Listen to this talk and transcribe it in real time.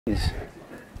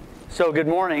So good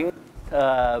morning,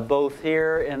 both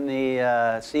here in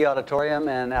the Seay Auditorium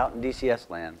and out in DCS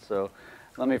land. So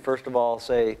let me first of all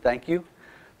say thank you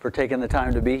for taking the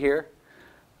time to be here.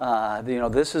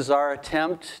 This is our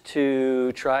attempt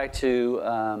to try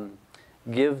to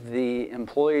give the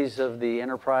employees of the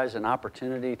enterprise an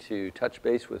opportunity to touch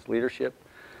base with leadership,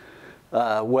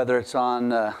 whether it's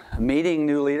on meeting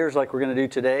new leaders like we're going to do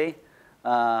today,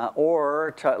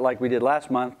 or like we did last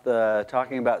month,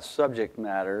 talking about subject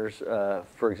matters,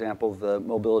 for example, the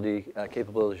mobility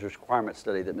capabilities requirement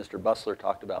study that Mr. Bussler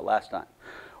talked about last time,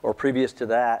 or previous to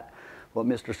that, what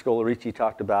Mr. Scolarici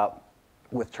talked about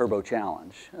with Turbo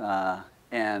Challenge,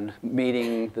 and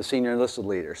meeting the senior enlisted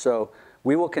leader. So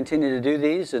we will continue to do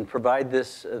these and provide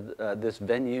this, this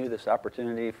venue, this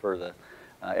opportunity for the,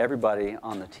 everybody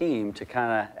on the team to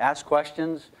kind of ask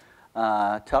questions,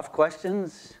 tough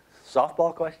questions,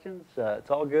 softball questions, it's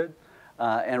all good,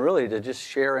 and really to just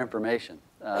share information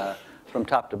from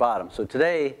top to bottom. So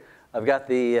today I've got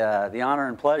the honor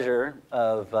and pleasure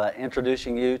of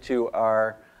introducing you to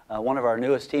our one of our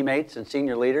newest teammates and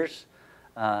senior leaders,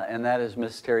 and that is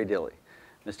Miss Terri Dilly.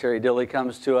 Miss Terri Dilly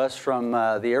comes to us from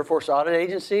the Air Force Audit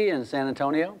Agency in San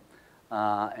Antonio,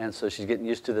 and so she's getting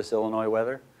used to this Illinois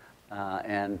weather,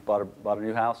 and bought a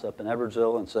new house up in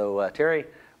Edwardsville. And so Terri,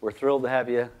 we're thrilled to have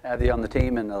you on the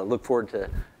team, and look forward to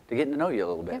getting to know you a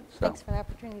little bit. Yep, so, thanks for the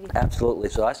opportunity. Absolutely.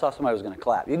 So I saw somebody was going to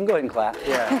clap. You can go ahead and clap.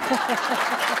 Yeah.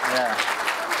 Yeah.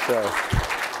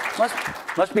 So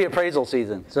must be appraisal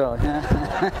season. So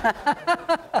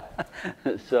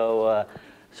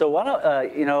so why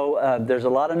don't there's a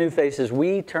lot of new faces.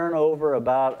 We turn over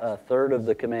about a third of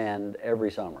the command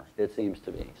every summer, it seems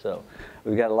to be. So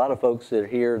we've got a lot of folks that are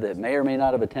here that may or may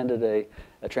not have attended a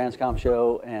TRANSCOM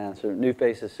show, and so new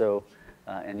faces. So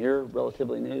and you're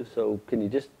relatively new. So can you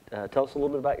just tell us a little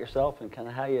bit about yourself and kind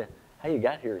of how you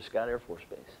got here to Scott Air Force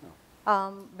Base?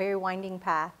 So. Very winding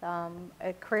path.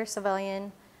 A career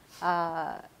civilian.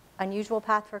 Unusual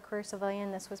path for a career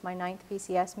civilian. This was my 9th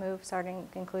PCS move,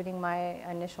 including my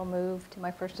initial move to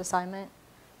my first assignment.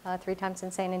 3 times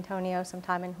in San Antonio, some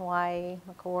time in Hawaii,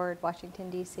 McCord, Washington,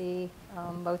 D.C.,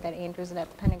 both at Andrews and at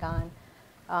the Pentagon.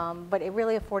 But it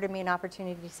really afforded me an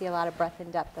opportunity to see a lot of breadth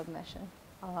and depth of mission.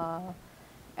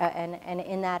 And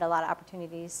in that, a lot of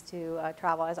opportunities to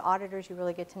travel. As auditors, you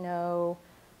really get to know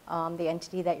the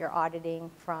entity that you're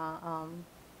auditing from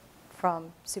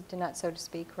soup to nuts, so to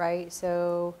speak, right?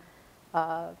 So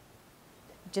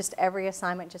just every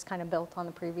assignment just kind of built on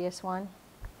the previous one.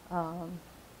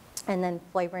 And then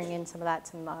flavoring in some of that,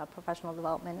 some professional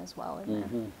development as well in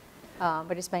there.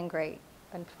 But it's been great.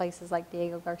 In places like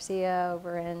Diego Garcia,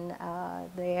 over in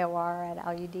the AOR, at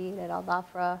Al-Udeid, at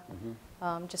Al-Dhafra.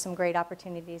 Just some great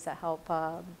opportunities that help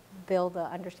build the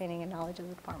understanding and knowledge of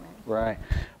the department. Right.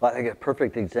 Well, I think a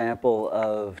perfect example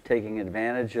of taking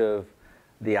advantage of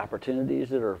the opportunities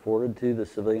that are afforded to the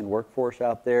civilian workforce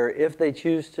out there, if they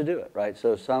choose to do it, right?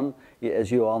 So some,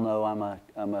 as you all know,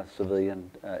 I'm a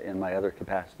civilian in my other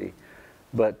capacity,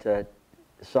 but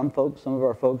some of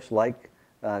our folks like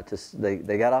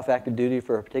they got off active duty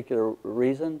for a particular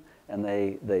reason, and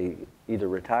they either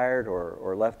retired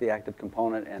or left the active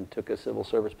component and took a civil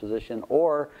service position,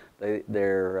 or they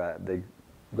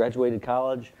graduated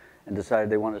college and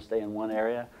decided they wanted to stay in one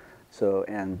area. So,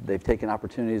 and they've taken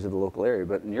opportunities of the local area.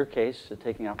 But in your case,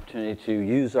 taking opportunity to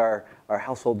use our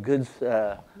household goods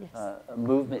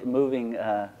moving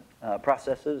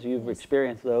processes, you've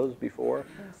experienced those before,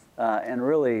 and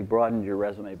really broadened your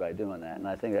resume by doing that. And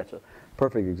I think that's a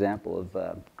perfect example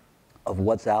of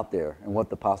what's out there and what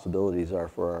the possibilities are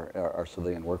for our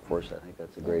civilian workforce. I think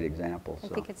that's a great example. I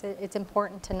think it's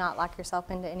important to not lock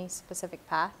yourself into any specific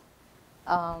path.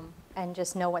 And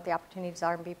just know what the opportunities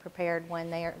are and be prepared when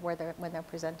they're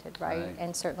presented, right?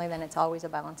 And certainly then it's always a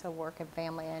balance of work and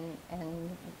family, and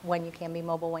when you can be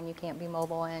mobile, when you can't be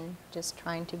mobile, and just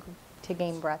trying to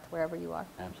gain breath wherever you are.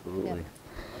 Absolutely. Yeah.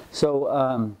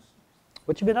 So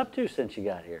what you been up to since you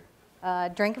got here?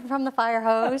 Drinking from the fire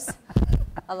hose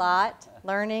a lot,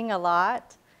 learning a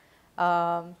lot.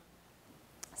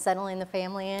 Settling the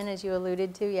family in, as you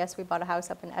alluded to. Yes, we bought a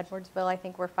house up in Edwardsville. I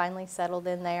think we're finally settled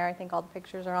in there. I think all the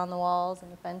pictures are on the walls,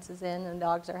 and the fence is in, and the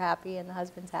dogs are happy, and the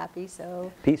husband's happy.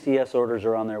 So PCS orders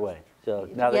are on their way. So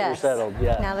now that you're settled,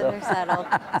 yeah. Now that they're settled,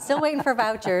 still waiting for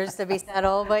vouchers to be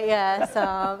settled. But yes,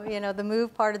 the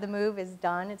part of the move is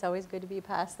done. It's always good to be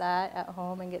past that at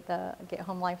home and get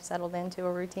home life settled into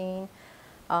a routine.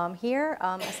 Here,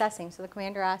 assessing. So the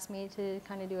commander asked me to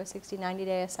kind of do a 60,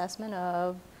 90-day assessment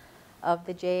of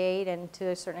the J8 and to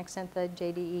a certain extent the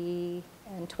JDE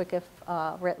and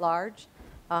TWICF writ large.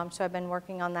 So I've been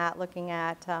working on that, looking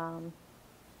at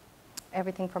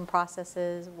everything from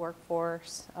processes,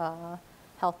 workforce,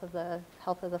 health of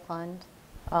the fund,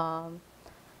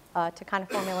 to kind of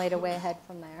formulate a way ahead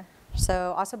from there.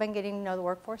 So also been getting to know the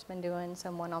workforce, been doing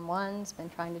some one-on-ones, been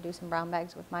trying to do some brown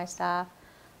bags with my staff,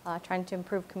 trying to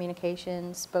improve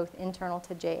communications, both internal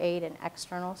to J8 and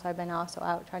external. So I've been also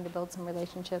out trying to build some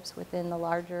relationships within the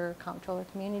larger comptroller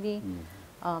community.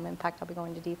 In fact, I'll be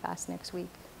going to DFAS next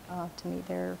week to meet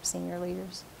their senior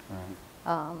leaders.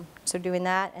 Right. So doing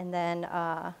that, and then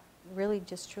really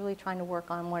just truly trying to work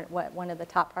on what one of the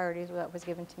top priorities that was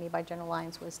given to me by General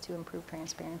Alliance was to improve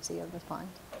transparency of the fund.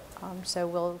 So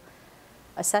we'll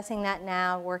assessing that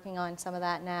now, working on some of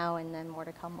that now, and then more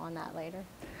to come on that later.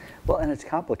 Well, and it's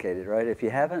complicated, right? If you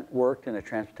haven't worked in a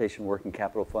transportation working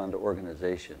capital fund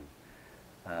organization,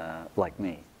 like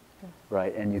me,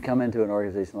 right, and you come into an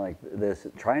organization like this,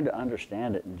 trying to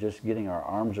understand it and just getting our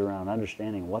arms around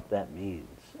understanding what that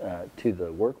means to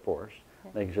the workforce,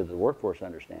 making sure the workforce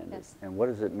understands it, and what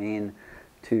does it mean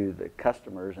to the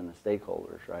customers and the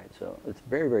stakeholders, right? So it's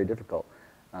very, very difficult.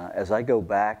 As I go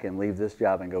back and leave this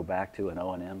job and go back to an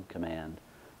O&M command,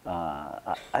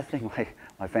 I think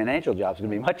my financial job is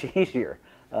going to be much easier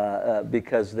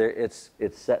because it's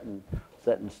set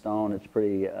in stone. It's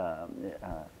pretty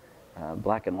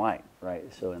black and white,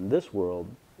 right? So in this world,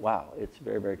 wow, it's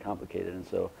very, very complicated. And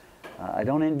so I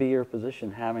don't envy your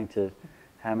position having to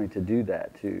do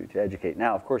that to educate.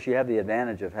 Now, of course, you have the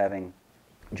advantage of having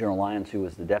General Lyons, who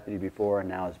was the deputy before and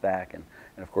now is back, and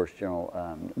of course General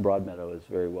Broadmeadow is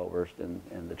very well versed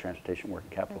in the Transportation Working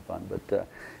Capital Fund. But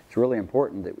it's really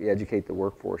important that we educate the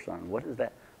workforce on what does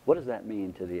that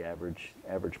mean to the average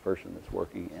person that's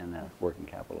working in a working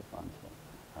capital fund.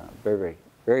 So very, very,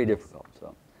 very difficult.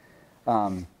 So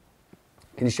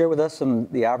can you share with us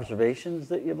the observations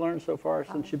that you've learned so far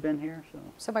since you've been here?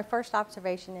 So my first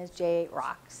observation is J8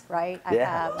 rocks, right?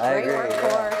 Yeah, I have a great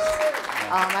workforce.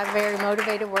 I have a very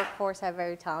motivated workforce. I have a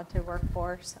very talented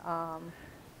workforce.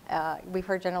 We've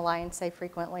heard General Lyons say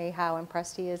frequently how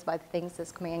impressed he is by the things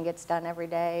this command gets done every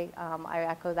day. I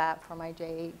echo that for my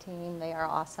J8 team. They are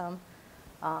awesome.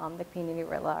 The community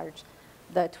writ large.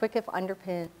 The TWICF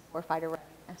underpins warfighter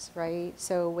readiness, right?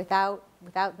 So without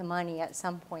the money, at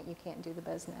some point you can't do the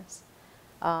business.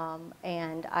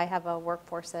 And I have a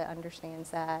workforce that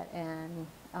understands that, and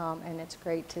it's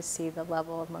great to see the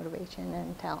level of motivation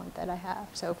and talent that I have.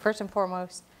 So first and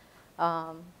foremost,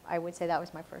 I would say that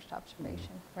was my first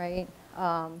observation, right?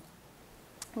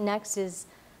 Next is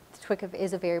TWICF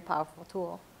is a very powerful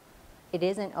tool. It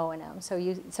isn't O&M, so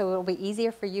it'll be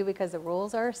easier for you because the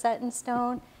rules are set in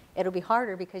stone. It'll be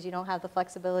harder because you don't have the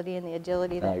flexibility and the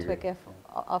agility that TWICF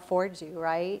affords you,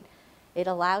 right? It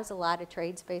allows a lot of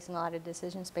trade space and a lot of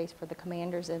decision space for the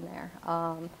commanders in there.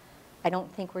 I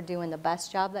don't think we're doing the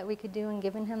best job that we could do in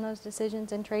giving him those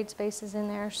decisions and trade spaces in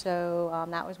there. So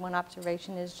that was one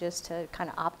observation, is just to kind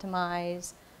of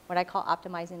optimize, what I call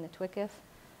optimizing the TWICF.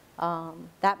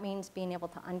 That means being able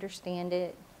to understand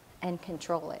it and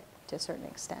control it to a certain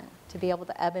extent, to be able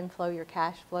to ebb and flow your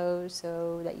cash flows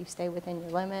so that you stay within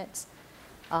your limits,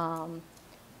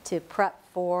 to prep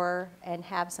for and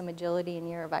have some agility in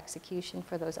year of execution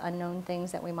for those unknown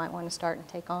things that we might want to start and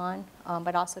take on,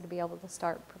 but also to be able to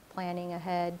start planning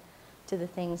ahead to the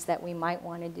things that we might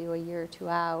want to do a year or two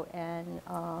out, and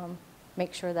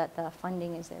make sure that the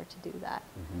funding is there to do that.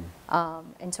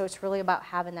 And so it's really about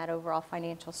having that overall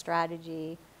financial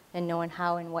strategy and knowing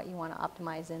how and what you want to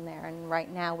optimize in there. And right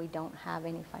now we don't have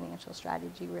any financial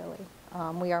strategy really.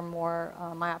 We are more,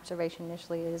 my observation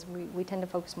initially is we tend to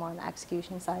focus more on the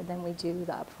execution side than we do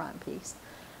the upfront piece.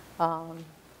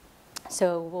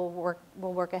 So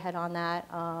we'll work ahead on that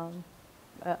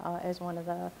as one of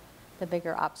the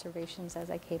bigger observations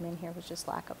as I came in here, was just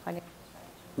lack of financial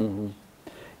strategy.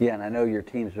 Yeah, and I know your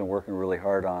team's been working really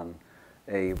hard on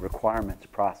a requirements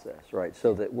process, right?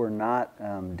 So that we're not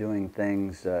doing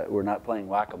things, we're not playing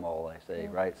whack-a-mole, I say,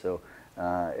 right? So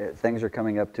things are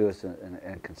coming up to us in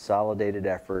a consolidated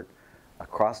effort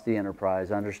across the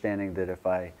enterprise, understanding that if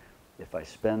I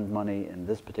spend money in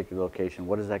this particular location,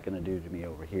 what is that going to do to me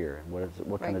over here? And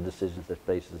what kind of decisions that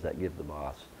faces that give the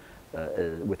boss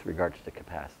with regards to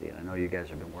capacity? And I know you guys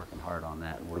have been working hard on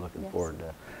that, and we're looking forward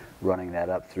to running that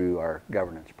up through our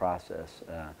governance process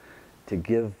to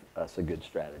give us a good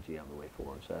strategy on the way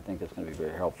forward. So I think that's going to be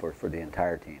very helpful for the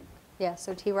entire team. Yeah,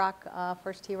 so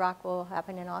first T-ROC will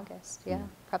happen in August,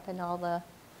 prepping all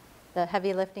the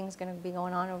heavy lifting is going to be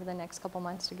going on over the next couple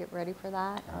months to get ready for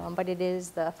that. But it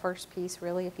is the first piece,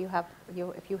 really. If you have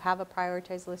a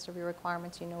prioritized list of your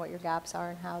requirements, you know what your gaps are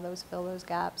and how those fill those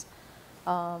gaps.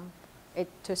 It,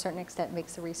 to a certain extent,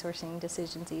 makes the resourcing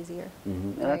decisions easier.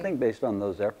 And I think based on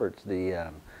those efforts,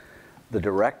 the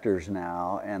directors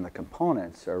now and the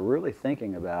components are really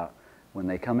thinking about when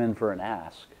they come in for an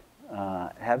ask,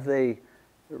 have they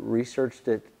researched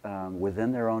it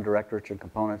within their own directorates and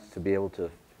components to be able to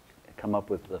come up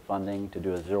with the funding to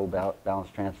do a zero balance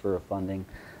transfer of funding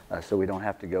so we don't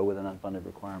have to go with an unfunded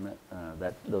requirement,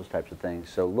 those types of things.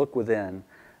 So look within,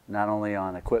 not only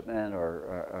on equipment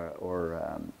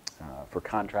or for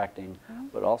contracting,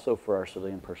 but also for our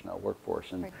civilian personnel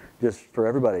workforce. And just for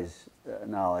everybody's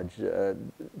knowledge,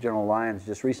 General Lyons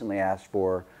just recently asked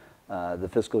for the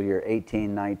fiscal year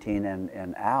 18, 19,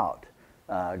 and out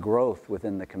growth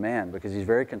within the command, because he's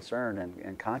very concerned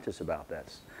and conscious about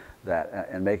that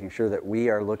and making sure that we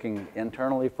are looking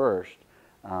internally first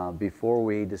before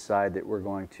we decide that we're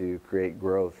going to create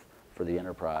growth for the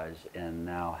enterprise and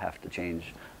now have to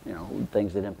change,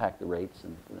 things that impact the rates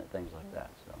and things like that.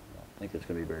 So I think it's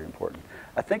going to be very important.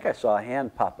 I think I saw a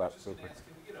hand pop up. Can we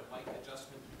get a mic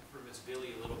adjustment for Ms.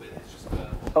 Dilly a little bit? It's just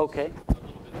okay. A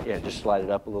little bit. Yeah, just slide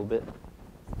it up a little bit.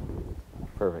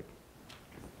 Perfect.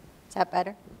 Is that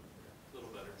better? A little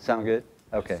better. Sound good?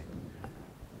 Okay.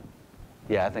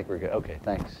 Yeah, I think we're good. Okay,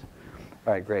 thanks.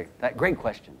 All right, great. Great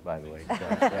question, by the way. So,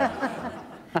 yeah.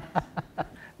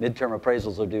 Midterm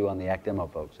appraisals are due on the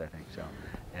ACDEMO folks, I think. So,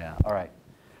 yeah. All right.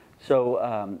 So,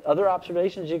 other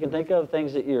observations you can think of,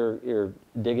 things that you're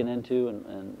digging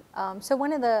into, So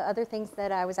one of the other things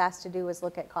that I was asked to do was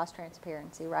look at cost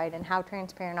transparency, right? And how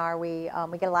transparent are we?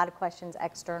 We get a lot of questions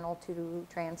external to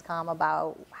TRANSCOM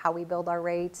about how we build our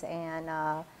rates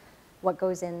and what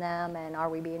goes in them, and are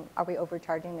we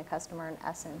overcharging the customer in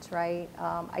essence, right?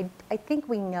 I think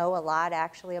we know a lot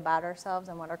actually about ourselves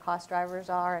and what our cost drivers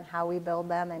are and how we build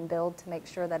them and build to make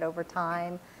sure that over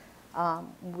time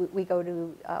we go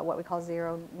to what we call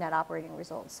zero net operating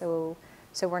results. So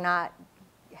we're not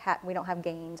we don't have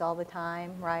gains all the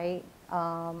time, right?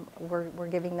 We're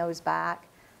giving those back.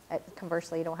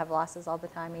 Conversely, you don't have losses all the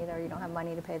time either. You don't have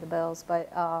money to pay the bills,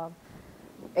 but.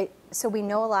 So we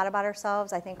know a lot about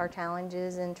ourselves. I think our challenge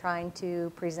is in trying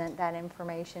to present that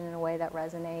information in a way that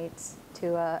resonates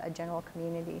to a general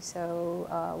community.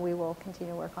 So we will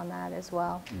continue to work on that as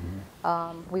well.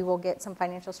 We will get some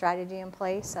financial strategy in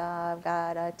place. I've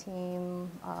got a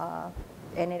team,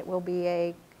 and it will be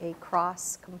a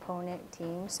cross-component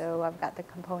team. So I've got the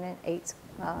component 8s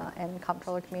and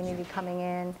comptroller community coming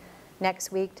in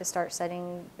next week to start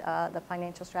setting the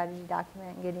financial strategy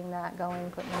document and getting that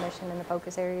going, putting the mission and the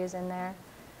focus areas in there.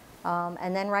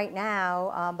 And then right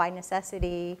now, by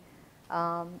necessity,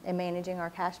 in managing our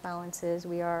cash balances,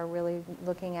 we are really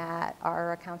looking at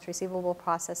our accounts receivable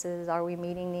processes. Are we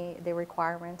meeting the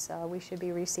requirements? We should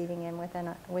be receiving in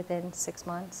within 6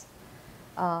 months.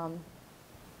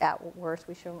 At worst,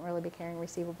 we shouldn't really be carrying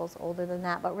receivables older than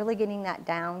that, but really getting that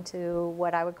down to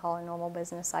what I would call a normal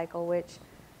business cycle, which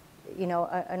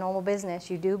a normal business,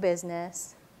 you do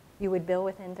business, you would bill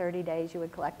within 30 days, you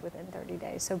would collect within 30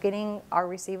 days. So getting our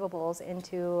receivables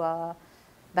into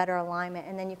better alignment,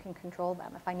 and then you can control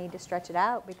them. If I need to stretch it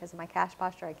out because of my cash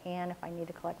posture, I can. If I need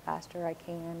to collect faster, I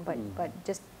can. But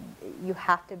just, you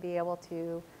have to be able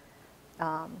to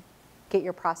get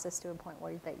your process to a point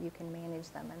where that you can manage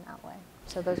them in that way.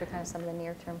 So those are kind of some of the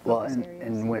near-term focus areas.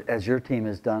 And as your team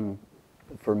has done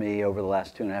for me over the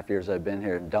last 2.5 years I've been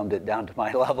here and dumbed it down to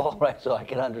my level, right, so I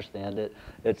can understand it.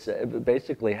 It's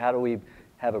basically, how do we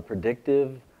have a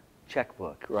predictive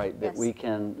checkbook, right, that we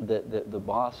can, that the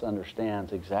boss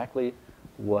understands exactly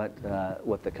what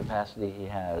the capacity he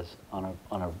has on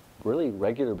a really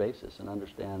regular basis, and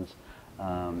understands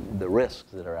the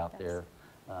risks that are out there,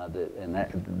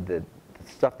 the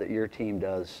stuff that your team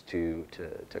does to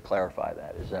clarify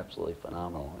that is absolutely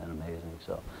phenomenal and amazing.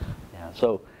 So, yeah.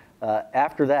 So.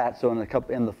 After that, so in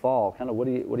the fall, kind of what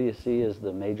do you see as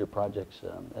the major projects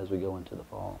as we go into the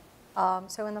fall?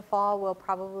 So in the fall, we'll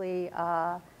probably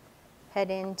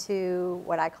head into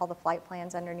what I call the flight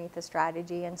plans underneath the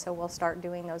strategy, and so we'll start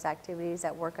doing those activities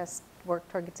that work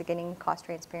towards getting cost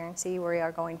transparency. We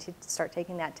are going to start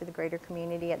taking that to the greater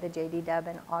community at the JD-Deb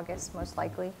in August, most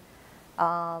likely.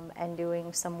 And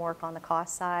doing some work on the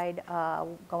cost side,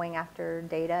 going after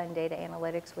data and data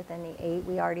analytics within the 8.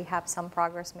 We already have some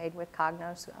progress made with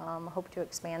Cognos. Hope to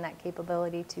expand that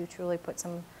capability to truly put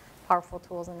some powerful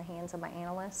tools in the hands of my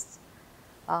analysts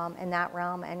in that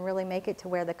realm, and really make it to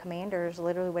where the commanders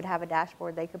literally would have a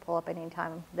dashboard they could pull up any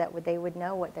time that they would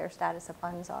know what their status of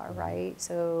funds are, right?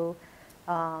 So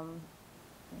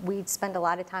we spend a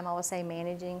lot of time, I will say,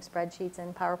 managing spreadsheets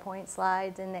and PowerPoint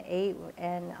slides in the 8,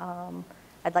 and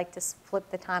I'd like to flip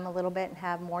the time a little bit and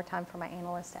have more time for my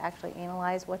analysts to actually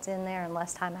analyze what's in there, and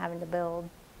less time having to build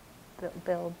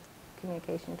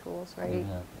communication tools, right?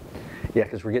 Yeah,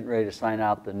 because we're getting ready to sign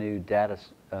out the new data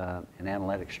and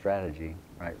analytics strategy,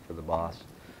 right, for the boss.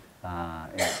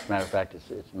 And as a matter of fact,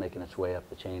 it's making its way up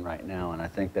the chain right now, and I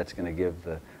think that's going to give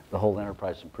the whole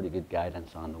enterprise some pretty good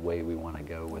guidance on the way we want to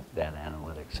go with data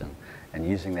analytics and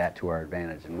using that to our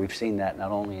advantage. And we've seen that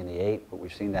not only in the 8, but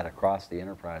we've seen that across the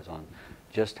enterprise on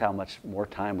just how much more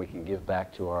time we can give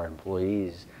back to our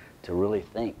employees to really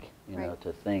think, you know,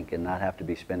 to think and not have to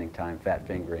be spending time fat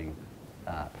fingering.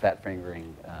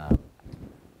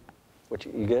 What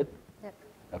you good? Yep.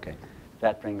 Okay.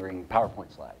 Fat fingering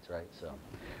PowerPoint slides, right? So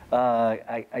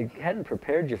I hadn't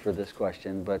prepared you for this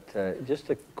question, but just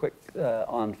a quick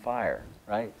on fire,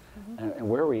 right? And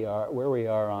where we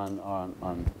are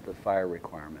on the fire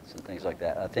requirements and things like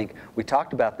that. I think we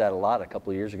talked about that a lot a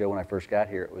couple of years ago when I first got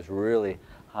here. It was really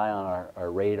high on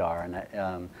our radar, and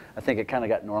I think it kind of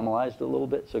got normalized a little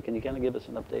bit. So can you kind of give us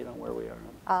an update on where we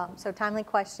are? So timely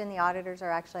question, the auditors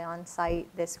are actually on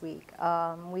site this week.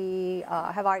 They've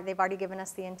already given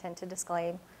us the intent to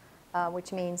disclaim,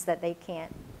 which means that they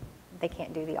can't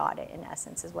do the audit, in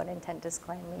essence, is what intent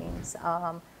disclaim means,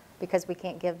 because we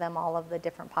can't give them all of the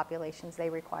different populations they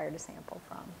require to sample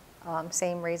from.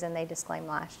 Same reason they disclaimed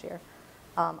last year.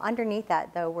 Underneath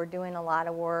that, though, we're doing a lot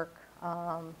of work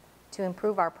to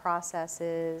improve our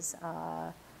processes.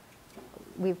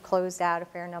 We've closed out a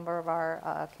fair number of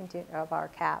our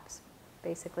caps,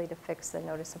 basically to fix the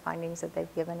notice of findings that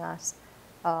they've given us.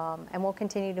 And we'll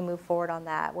continue to move forward on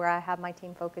that. Where I have my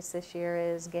team focused this year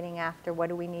is getting after what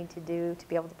do we need to do to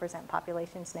be able to present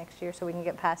populations next year so we can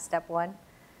get past step 1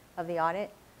 of the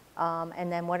audit.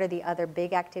 And then what are the other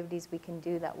big activities we can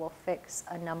do that will fix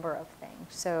a number of things.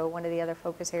 So one of the other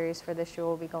focus areas for this year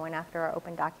will be going after our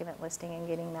open document listing and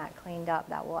getting that cleaned up.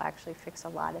 That will actually fix a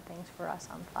lot of things for us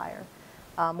on fire.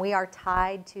 We are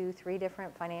tied to 3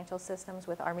 different financial systems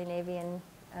with Army, Navy,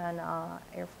 and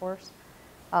Air Force.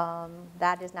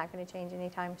 That is not going to change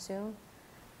anytime soon.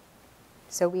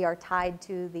 So we are tied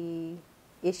to the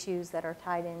issues that are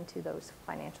tied into those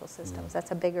financial systems. That's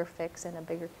a bigger fix and a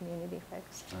bigger community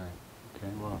fix. All right.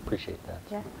 Okay. Well, I appreciate that.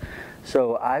 Yeah.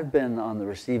 So I've been on the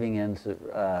receiving end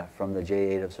from the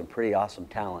J8 of some pretty awesome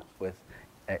talent with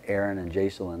Aaron and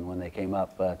Jacelyn when they came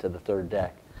up to the 3rd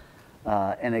deck.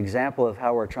 An example of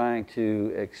how we're trying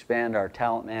to expand our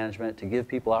talent management to give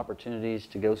people opportunities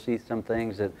to go see some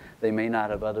things that they may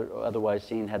not have otherwise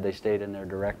seen had they stayed in their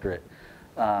directorate.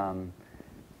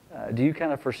 Do you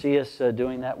kind of foresee us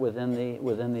doing that within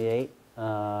the 8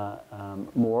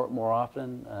 more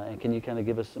often? And can you kind of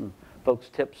give us some folks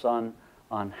tips on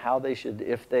how they should,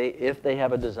 if they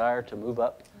have a desire to move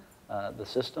up the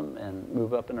system and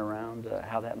move up and around,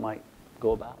 how that might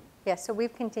go about? Yes, so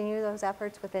we've continued those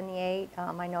efforts within the 8.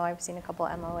 I know I've seen a couple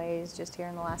MOAs just here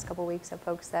in the last couple of weeks of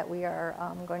folks that we are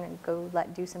going to go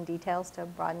do some details to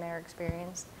broaden their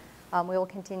experience. We will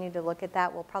continue to look at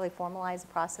that. We'll probably formalize the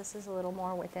processes a little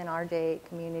more within our J8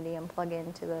 community and plug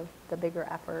into the bigger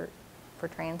effort for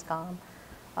TRANSCOM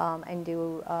and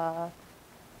do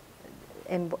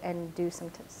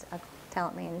some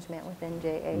talent management within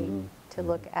J8 to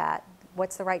look at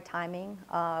what's the right timing.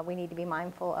 We need to be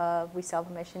mindful of, we still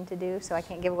have a mission to do, so I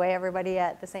can't give away everybody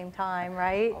at the same time,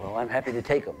 right? Well, I'm happy to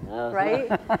take them. Right?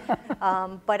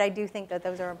 But I do think that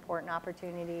those are important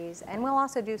opportunities. And we'll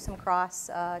also do some cross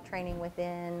training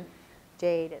within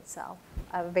J8 itself.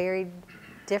 Very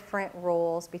different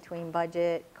roles between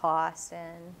budget, cost,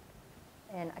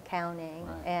 and accounting.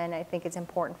 Right. And I think it's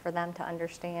important for them to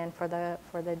understand, for the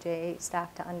J8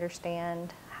 staff to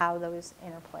understand how those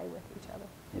interplay with each other.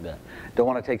 You bet. Don't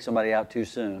want to take somebody out too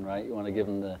soon, right? You want to give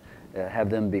them have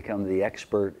them become the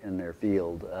expert in their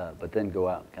field, but then go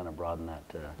out and kind of broaden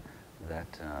that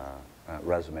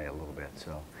resume a little bit.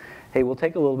 So, hey, we'll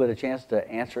take a little bit of chance to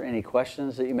answer any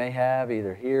questions that you may have,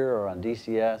 either here or on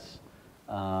DCS.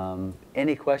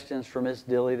 Any questions for Ms.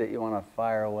 Dilly that you want to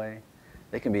fire away?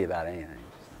 They can be about anything.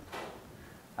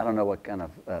 I don't know what kind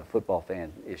of football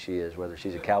fan she is, whether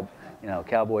she's a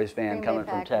Cowboys fan Green coming Bay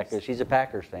from Packers. Texas. She's a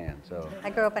Packers fan, so.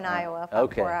 I grew up in Iowa, about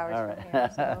Okay, 4 hours all right. from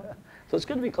here. So. So it's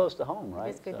good to be close to home, right?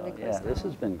 It's good to So, be close to this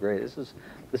home. has been great.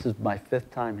 This is my 5th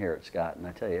time here at Scott, and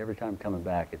I tell you, every time coming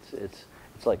back, it's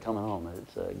like coming home.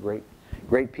 It's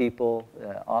great people,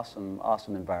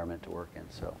 awesome environment to work in.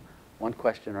 So, one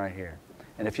question right here,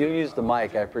 and if you use the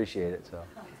mic, I appreciate it. So.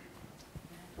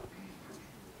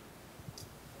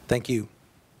 Thank you.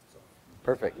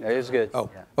 Perfect. It was good.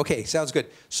 Oh, Yeah. okay, sounds good.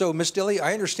 So, Ms. Dilly,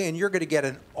 I understand you're going to get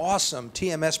an awesome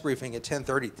TMS briefing at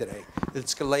 10:30 today.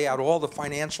 It's going to lay out all the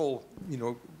financial,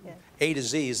 Yeah. A to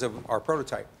Z's of our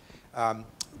prototype.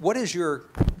 What is your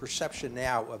perception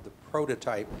now of the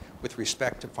prototype with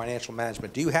respect to financial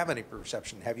management? Do you have any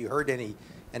perception? Have you heard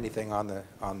anything on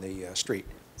the street?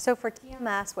 So for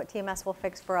TMS, what TMS will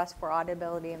fix for us for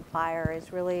auditability and fire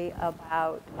is really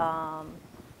about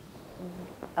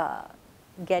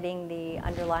getting the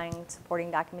underlying supporting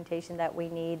documentation that we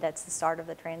need. That's the start of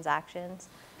the transactions.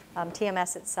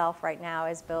 TMS itself right now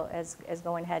is built as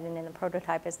going ahead and in the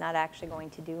prototype is not actually going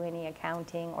to do any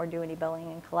accounting or do any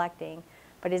billing and collecting,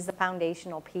 but is the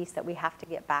foundational piece that we have to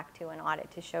get back to an audit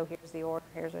to show here's the order,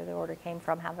 here's where the order came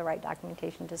from, have the right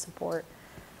documentation to support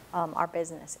our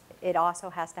business. It also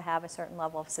has to have a certain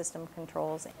level of system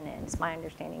controls in it. It's my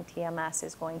understanding TMS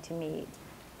is going to meet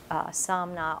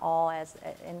some, not all, as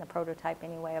in the prototype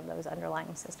anyway, of those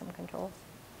underlying system controls.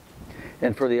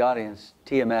 And for the audience,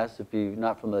 TMS, if you're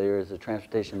not familiar, is a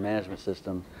transportation management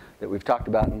system that we've talked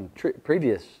about in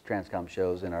previous TRANSCOM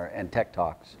shows and tech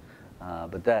talks.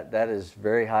 But that is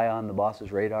very high on the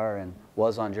boss's radar and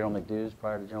was on General McDew's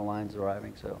prior to General Lyons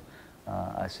arriving. So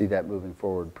I see that moving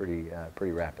forward pretty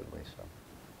rapidly. So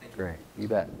great, you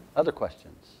bet. Other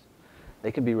questions?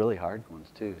 They can be really hard ones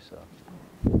too. So.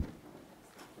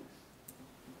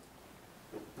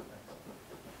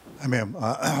 Hi, ma'am.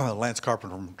 Lance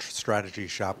Carpenter from Strategy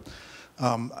Shop.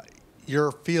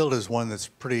 Your field is one that's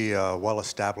pretty well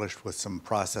established with some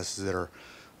processes that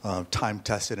are time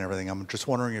tested and everything. I'm just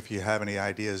wondering if you have any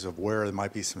ideas of where there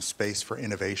might be some space for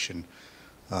innovation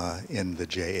in the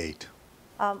J8.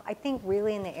 I think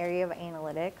really in the area of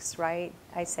analytics, right?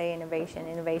 I say innovation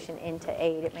into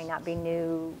 8. It may not be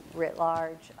new writ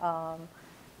large,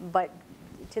 but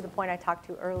to the point I talked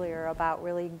to earlier about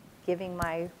really giving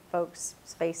my folks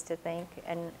space to think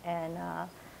and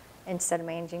instead of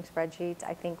managing spreadsheets,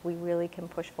 I think we really can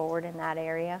push forward in that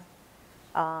area.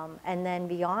 And then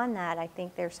beyond that, I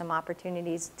think there's some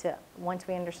opportunities to, once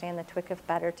we understand the TWICF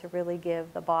better, to really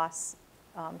give the boss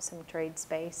some trade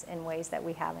space in ways that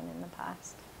we haven't in the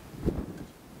past.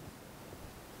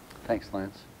 Thanks,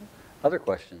 Lance. Other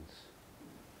questions?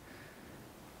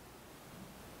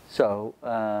 So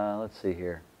let's see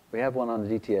here. We have one on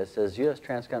the DTS. It says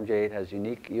USTRANSCOM J8 has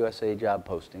unique USA job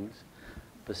postings,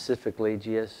 specifically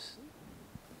GS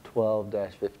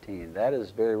 12-15. That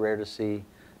is very rare to see.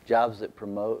 Jobs that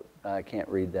promote, I can't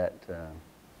read that.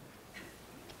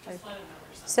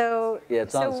 So, yeah,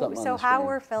 it's on something on the how screen.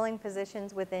 we're filling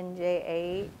positions within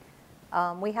J8,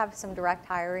 we have some direct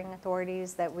hiring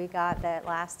authorities that we got that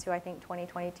last to, I think,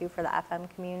 2022 for the FM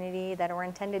community that are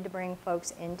intended to bring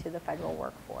folks into the federal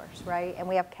workforce, right? And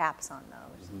we have caps on those.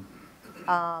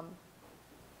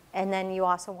 And then you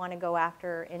also want to go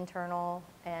after internal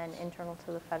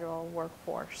to the federal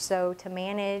workforce. So to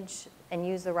manage and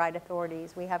use the right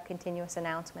authorities, we have continuous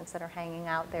announcements that are hanging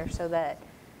out there so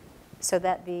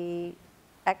that the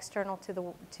external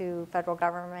to federal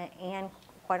government and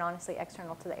quite honestly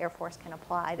external to the Air Force can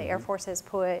apply. The Air Force has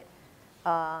put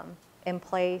in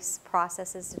place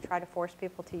processes to try to force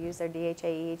people to use their DHA,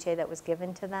 EHA that was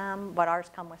given to them, but ours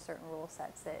come with certain rule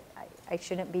sets that I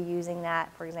shouldn't be using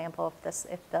that. For example,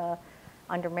 if the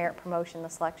under merit promotion the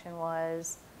selection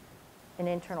was an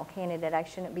internal candidate, I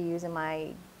shouldn't be using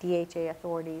my DHA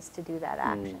authorities to do that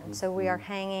action. So we are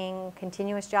hanging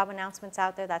continuous job announcements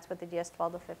out there. That's what the GS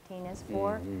 12-15 is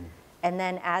for. And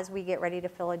then as we get ready to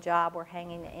fill a job, we're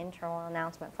hanging the internal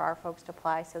announcement for our folks to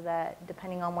apply so that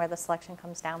depending on where the selection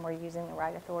comes down, we're using the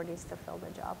right authorities to fill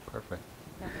the job. Perfect.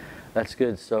 Yeah. That's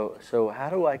good. So how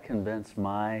do I convince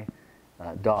my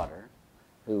daughter,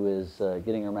 who is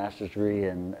getting her master's degree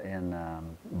in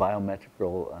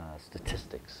biometrical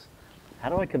statistics, how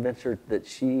do I convince her that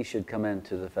she should come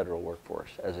into the federal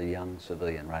workforce as a young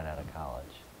civilian right out of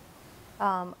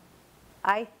college?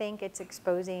 I think it's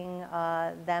exposing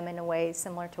them in a way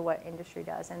similar to what industry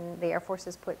does. And the Air Force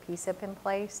has put PSIP in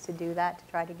place to do that, to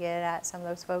try to get at some of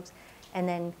those folks, and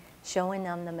then showing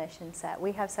them the mission set.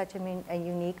 We have such a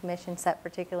unique mission set,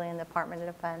 particularly in the Department of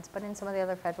Defense, but in some of the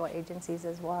other federal agencies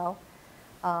as well.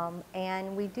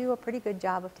 And we do a pretty good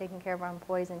job of taking care of our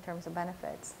employees in terms of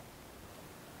benefits.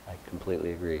 I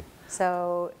completely agree.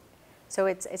 So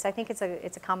I think it's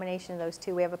a combination of those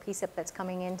two. We have a PSIP that's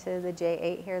coming into the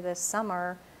J8 here this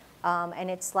summer, and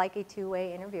it's like a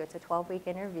two-way interview. It's a 12-week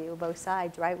interview, both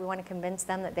sides, right? We want to convince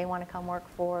them that they want to come work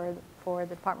for the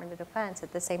Department of Defense.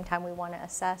 At the same time, we want to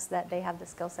assess that they have the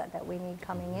skill set that we need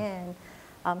coming in.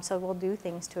 So we'll do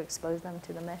things to expose them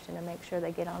to the mission and make sure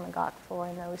they get on the GOC floor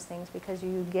and those things, because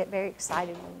you get very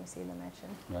excited when you see the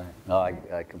mission. Right. No,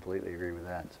 I completely agree with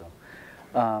that. So.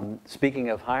 Speaking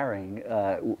of hiring,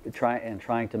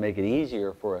 trying to make it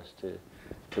easier for us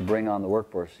to bring on the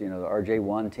workforce, you know, the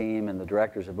RJ1 team and the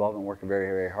directors have all been working very,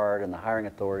 very hard, and the hiring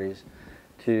authorities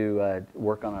to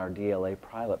work on our DLA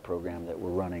pilot program that we're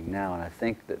running now, and I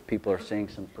think that people are seeing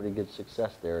some pretty good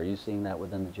success there. Are you seeing that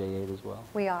within the J8 as well?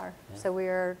 We are. Yeah. So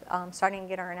we're starting to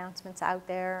get our announcements out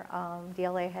there.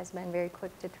 DLA has been very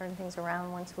quick to turn things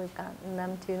around once we've gotten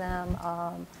them to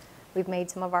them. We've made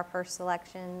some of our first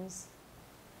selections,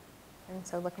 and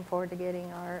so looking forward to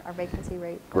getting our vacancy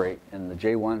rate. Great, and the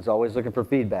J1's always looking for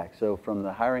feedback. So from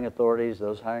the hiring authorities,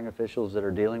 those hiring officials that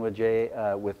are dealing with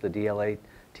with the DLA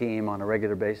team on a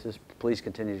regular basis, please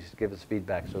continue to give us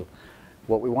feedback. So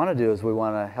what we want to do is we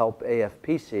want to help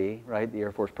AFPC, right, the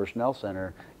Air Force Personnel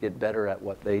Center, get better at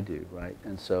what they do, right?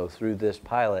 And so through this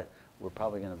pilot, we're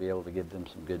probably going to be able to give them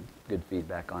some good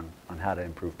feedback on how to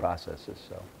improve processes.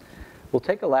 So we'll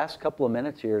take a last couple of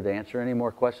minutes here to answer any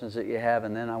more questions that you have,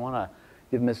 and then I want to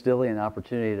give Ms. Dilly an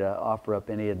opportunity to offer up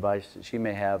any advice that she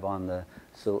may have on the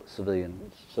civil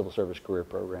service career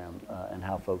program and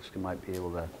how folks might be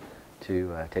able to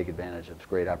take advantage of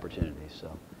great opportunities.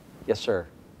 So, yes, sir.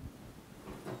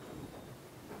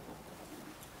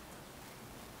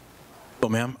 Hello,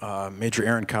 ma'am. Major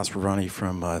Aaron Kasparani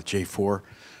from J4.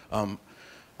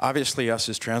 Obviously, us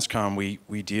as TRANSCOM,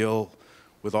 we deal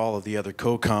with all of the other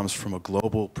COCOMs from a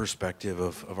global perspective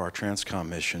of our TRANSCOM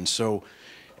mission. So,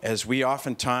 as we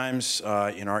oftentimes,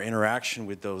 in our interaction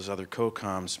with those other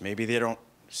COCOMs, maybe they don't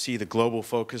see the global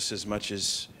focus as much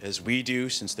as we do,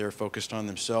 since they're focused on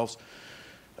themselves,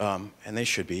 and they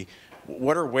should be.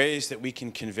 What are ways that we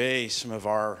can convey some of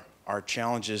our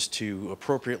challenges to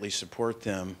appropriately support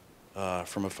them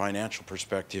from a financial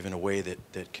perspective in a way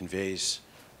that conveys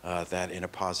that in a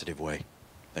positive way?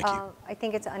 Thank you. I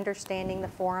think it's understanding the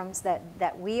forums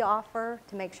that we offer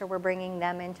to make sure we're bringing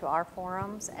them into our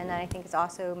forums, and then I think it's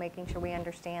also making sure we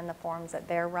understand the forums that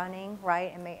they're running,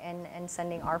 right, and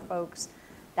sending our folks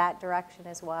that direction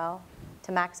as well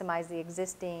to maximize the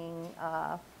existing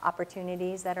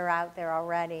opportunities that are out there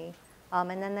already.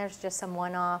 And then there's just some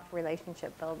one-off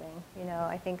relationship building. You know,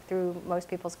 I think through most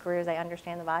people's careers, they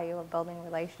understand the value of building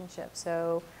relationships.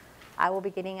 So I will be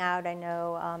getting out, I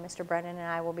know Mr. Brennan and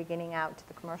I will be getting out to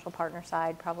the commercial partner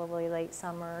side probably late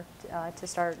summer to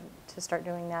start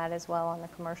doing that as well on the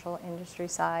commercial industry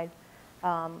side.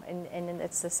 And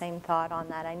it's the same thought on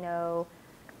that. I know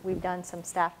we've done some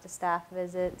staff-to-staff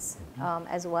visits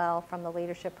as well from the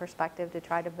leadership perspective to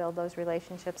try to build those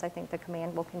relationships. I think the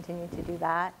command will continue to do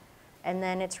that. And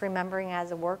then it's remembering as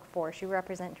a workforce, you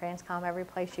represent TRANSCOM every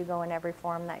place you go in every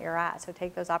forum that you're at. So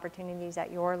take those opportunities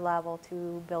at your level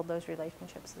to build those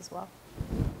relationships as well.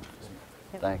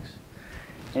 Yep. Thanks.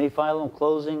 Any final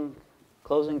closing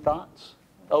thoughts?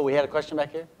 Oh, we had a question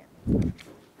back here? Yeah.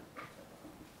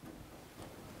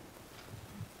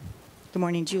 Good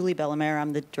morning, Julie Bellamere.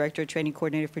 I'm the Director of Training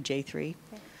Coordinator for J3. Okay.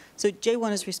 So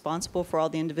J1 is responsible for all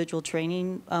the individual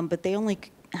training, but they only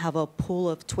have a pool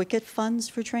of TWICET funds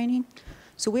for training.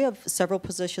 So we have several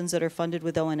positions that are funded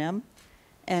with O&M,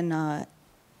 and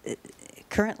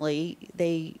currently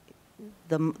the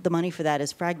money for that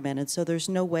is fragmented, so there's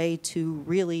no way to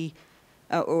really,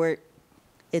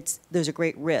 there's a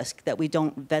great risk that we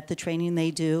don't vet the training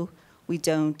they do. We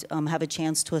don't have a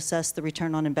chance to assess the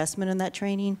return on investment in that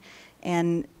training,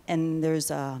 and there's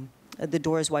the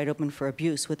door is wide open for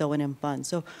abuse with O&M funds.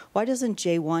 So why doesn't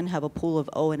J1 have a pool of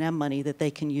O&M money that they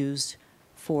can use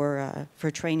for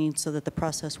training so that the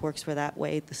process works for that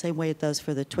way, the same way it does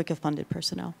for the TWICA-funded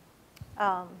personnel?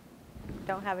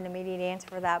 Don't have an immediate answer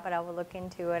for that, but I will look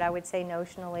into it. I would say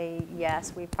notionally,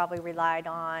 yes. We've probably relied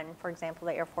on, for example,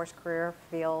 the Air Force career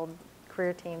field.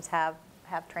 Career teams have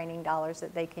training dollars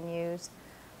that they can use.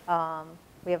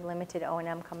 We have limited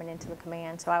O&M coming into the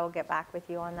command, so I will get back with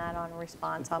you on that on a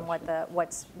response on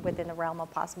what's within the realm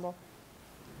of possible.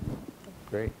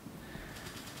 Great.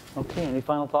 Okay, any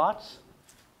final thoughts?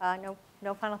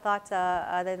 No final thoughts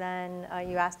other than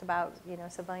you asked about, you know,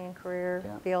 civilian career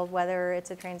field, whether it's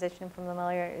a transition from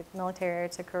the military or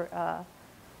it's a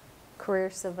career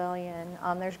civilian.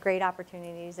 There's great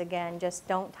opportunities. Again, just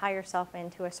don't tie yourself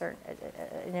into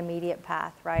an immediate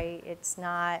path, right? It's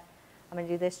not, I'm going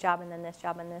to do this job and then this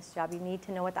job and this job. You need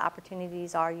to know what the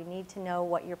opportunities are. You need to know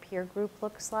what your peer group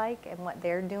looks like and what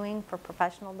they're doing for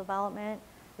professional development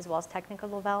as well as technical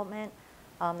development.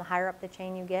 The higher up the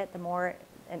chain you get, the more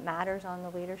it matters on the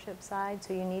leadership side.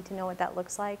 So you need to know what that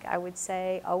looks like. I would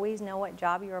say always know what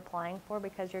job you're applying for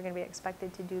because you're going to be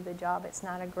expected to do the job. It's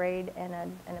not a grade and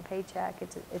a paycheck.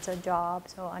 It's a job.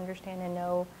 So understand and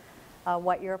know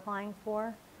what you're applying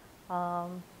for.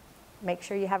 Make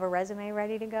sure you have a resume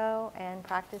ready to go and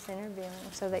practice interviewing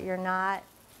so that you're not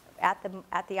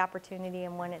at the opportunity,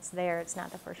 and when it's there, it's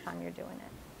not the first time you're doing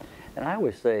it. And I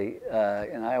always say,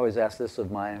 and I always ask this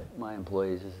of my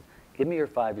employees, is give me your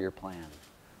 5-year plan.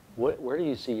 where do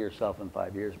you see yourself in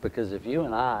 5 years? Because if you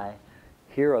and I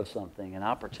hear of something, an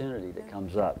opportunity that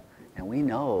comes up, and we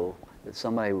know that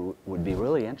somebody would be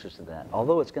really interested in that,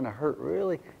 although it's going to hurt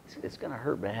really, it's going to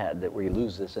hurt bad that we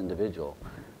lose this individual,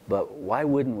 but why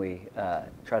wouldn't we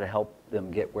try to help them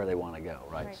get where they want to go,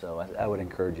 right? So I would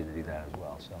encourage you to do that as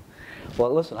well. So,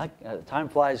 well, listen, time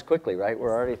flies quickly, right?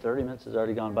 We're already 30 minutes has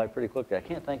already gone by pretty quickly. I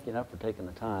can't thank you enough for taking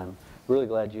the time. Really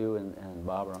glad you and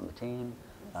Bob are on the team.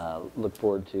 Look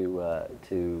forward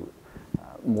to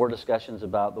more discussions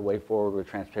about the way forward with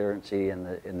transparency in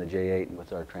the J8 and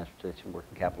with our Transportation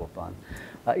Working Capital Fund.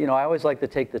 You know, I always like to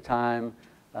take the time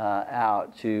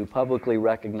out to publicly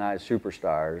recognize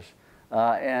superstars.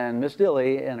 And Miss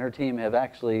Dilly and her team have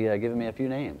actually given me a few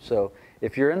names. So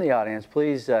if you're in the audience,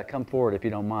 please come forward if you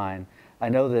don't mind. I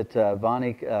know that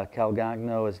Vonnie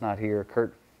Calgagno is not here.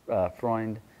 Kurt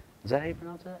Freund, is that how you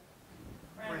pronounce that?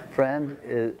 Friend.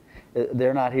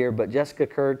 They're not here, but Jessica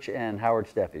Kirch and Howard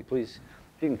Steffi, please,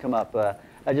 if you can come up.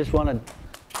 I just want to,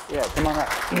 yeah, come on up.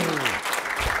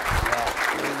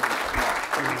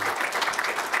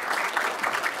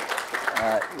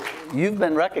 You've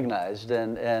been recognized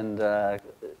and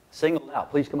singled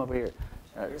out. Please come over here.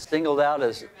 Singled out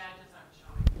as,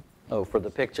 oh, for the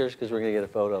pictures, because we're going to get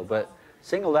a photo, but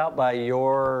singled out by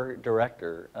your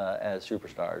director as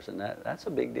superstars, and that's a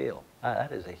big deal.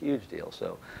 That is a huge deal.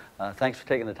 So thanks for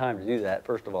taking the time to do that,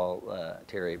 first of all,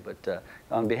 Terry. But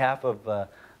on behalf of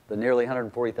the nearly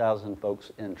 140,000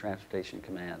 folks in Transportation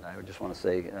Command, I would just want to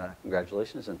say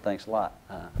congratulations and thanks a lot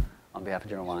on behalf of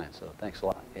General Alliance. So thanks a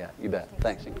lot. Yeah, you bet.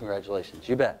 Thanks and congratulations.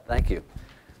 You bet. Thank you.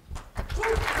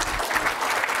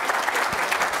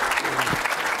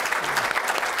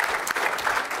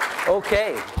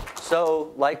 Okay.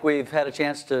 So, like we've had a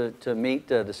chance to meet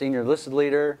the senior enlisted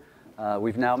leader,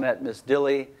 we've now met Ms.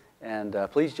 Dilly, and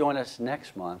please join us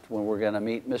next month when we're going to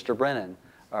meet Mr. Brennan,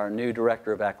 our new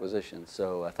Director of Acquisitions.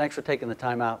 So thanks for taking the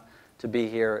time out to be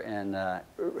here, and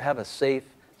have a safe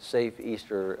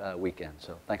Easter weekend.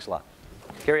 So thanks a lot.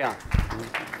 Carry on.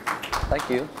 Thank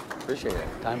you. Appreciate it.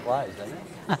 Time flies, doesn't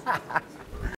it?